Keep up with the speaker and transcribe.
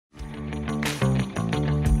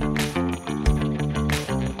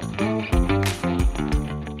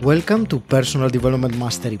Welcome to Personal Development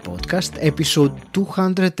Mastery Podcast, episode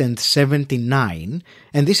 279,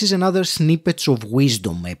 and this is another Snippets of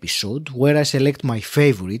Wisdom episode where I select my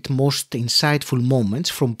favorite, most insightful moments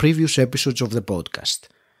from previous episodes of the podcast.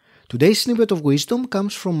 Today's Snippet of Wisdom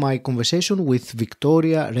comes from my conversation with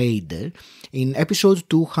Victoria Rader in episode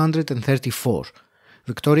 234.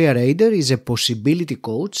 Victoria Rader is a possibility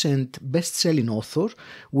coach and best-selling author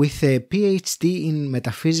with a PhD in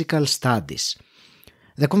Metaphysical Studies.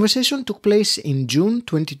 The conversation took place in June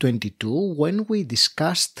 2022 when we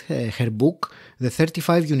discussed her book, The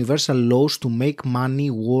 35 Universal Laws to Make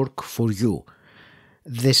Money Work for You.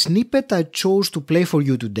 The snippet I chose to play for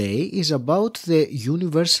you today is about the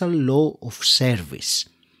universal law of service.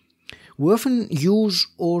 We often use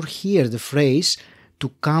or hear the phrase to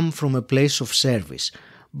come from a place of service,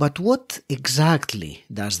 but what exactly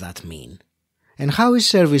does that mean? And how is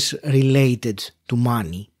service related to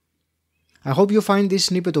money? I hope you find this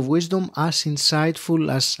snippet of wisdom as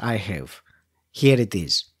insightful as I have. Here it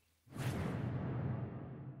is.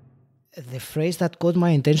 The phrase that caught my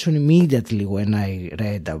attention immediately when I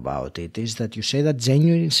read about it is that you say that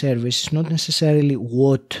genuine service is not necessarily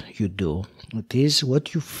what you do. It is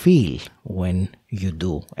what you feel when you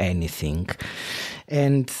do anything.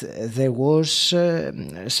 And there was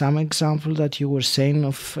some example that you were saying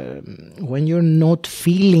of when you're not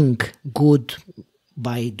feeling good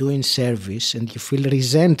by doing service and you feel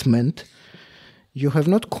resentment, you have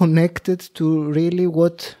not connected to really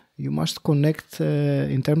what you must connect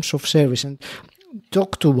in terms of service. And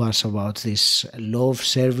talk to us about this law of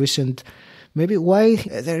service and maybe why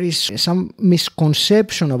there is some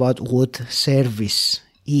misconception about what service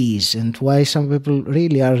is and why some people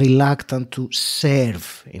really are reluctant to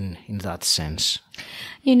serve in that sense.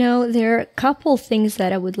 You know, there are a couple things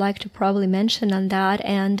that I would like to probably mention on that.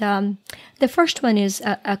 And the first one is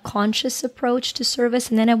a conscious approach to service.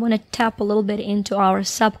 And then I want to tap a little bit into our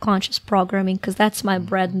subconscious programming because that's my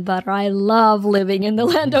bread and butter. I love living in the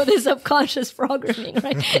land of the subconscious programming,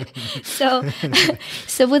 right? So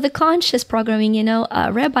with the conscious programming, you know,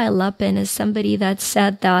 Rabbi Lapin is somebody that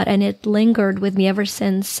said that, and it lingered with me ever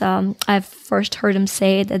since I've first heard him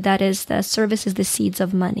say that is the service is the seeds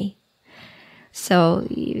of money. So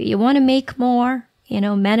you want to make more,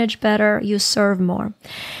 manage better, you serve more.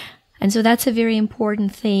 And so that's a very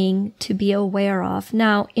important thing to be aware of.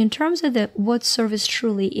 Now, in terms of what service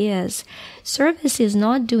truly is, service is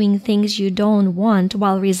not doing things you don't want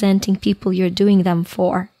while resenting people you're doing them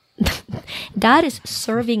for. That is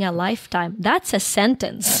serving a lifetime. That's a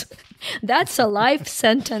sentence. That's a life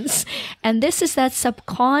sentence. And this is that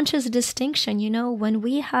subconscious distinction. When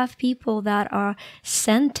we have people that are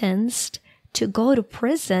sentenced to go to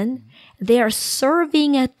prison, they are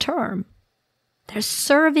serving a term. They're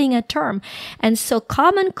serving a term. And so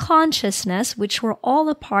common consciousness, which we're all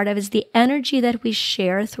a part of, is the energy that we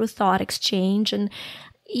share through thought exchange. And,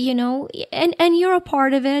 and you're a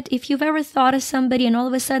part of it. If you've ever thought of somebody and all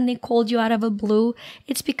of a sudden they called you out of a blue,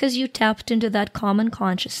 it's because you tapped into that common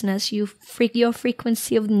consciousness. Your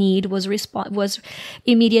frequency of need was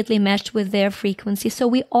immediately matched with their frequency. So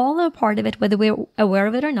we all are a part of it, whether we're aware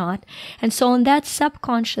of it or not. And so on that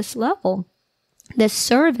subconscious level, the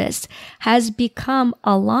service has become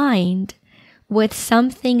aligned with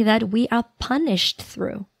something that we are punished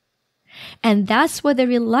through. And that's where the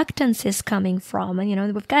reluctance is coming from.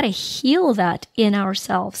 And, we've got to heal that in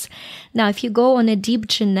ourselves. Now, if you go on a deep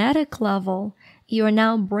genetic level, you're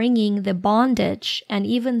now bringing the bondage and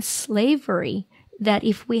even slavery that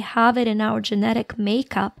if we have it in our genetic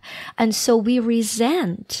makeup, and so we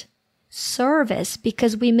resent service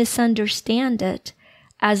because we misunderstand it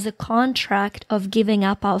as the contract of giving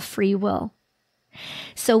up our free will.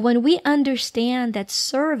 So when we understand that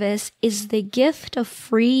service is the gift of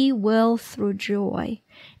free will through joy,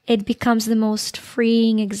 it becomes the most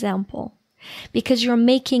freeing example because you're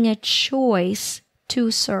making a choice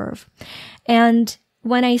to serve. And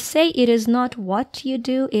when I say it is not what you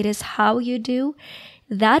do, it is how you do,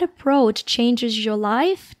 that approach changes your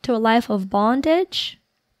life to a life of bondage,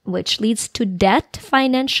 which leads to debt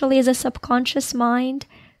financially as a subconscious mind,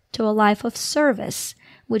 to a life of service,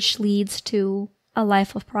 which leads to a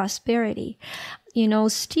life of prosperity.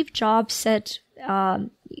 Steve Jobs said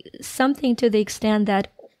something to the extent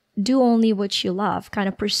that do only what you love, kind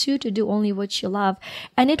of pursue to do only what you love.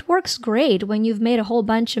 And it works great when you've made a whole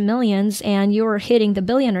bunch of millions and you're hitting the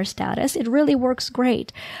billionaire status. It really works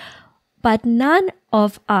great. But none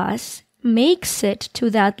of us makes it to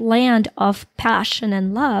that land of passion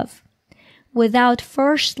and love without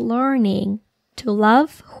first learning to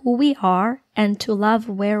love who we are and to love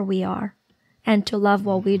where we are and to love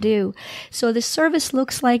what we do. So the service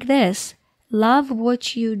looks like this. love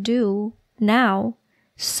what you do now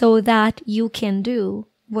so that you can do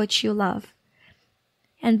what you love.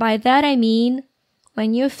 And by that I mean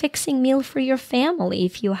when you're fixing meal for your family,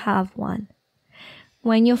 if you have one.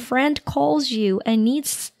 When your friend calls you and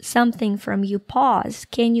needs something from you, pause.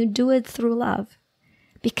 Can you do it through love?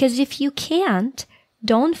 Because if you can't,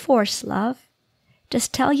 don't force love.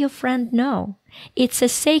 Just tell your friend no. It's a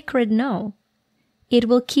sacred no. It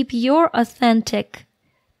will keep your authentic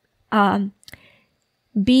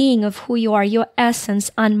being of who you are, your essence,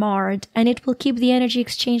 unmarred, and it will keep the energy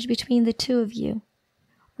exchange between the two of you,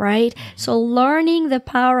 right? So learning the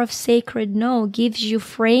power of sacred no gives you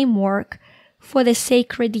framework for the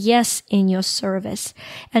sacred yes in your service.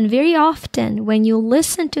 And very often when you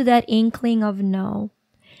listen to that inkling of no,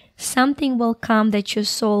 something will come that your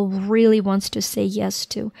soul really wants to say yes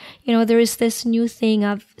to. You know, there is this new thing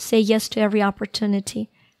of say yes to every opportunity.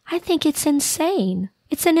 I think it's insane.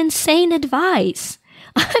 It's an insane advice.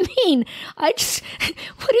 I mean, what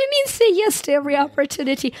do you mean say yes to every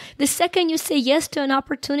opportunity? The second you say yes to an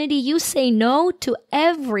opportunity, you say no to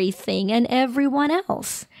everything and everyone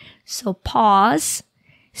else. So pause,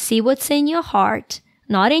 see what's in your heart,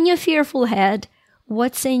 not in your fearful head.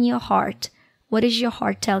 What's in your heart? What is your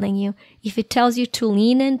heart telling you? If it tells you to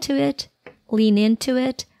lean into it,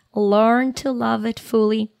 learn to love it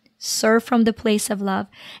fully, serve from the place of love,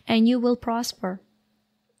 and you will prosper.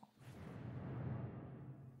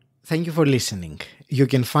 Thank you for listening. You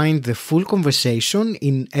can find the full conversation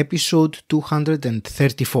in episode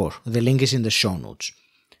 234. The link is in the show notes.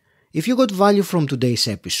 If you got value from today's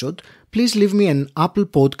episode, please leave me an Apple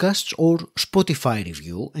Podcasts or Spotify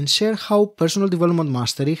review and share how personal development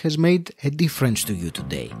mastery has made a difference to you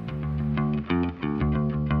today.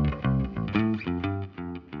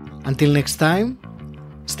 Until next time,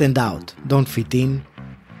 stand out, don't fit in.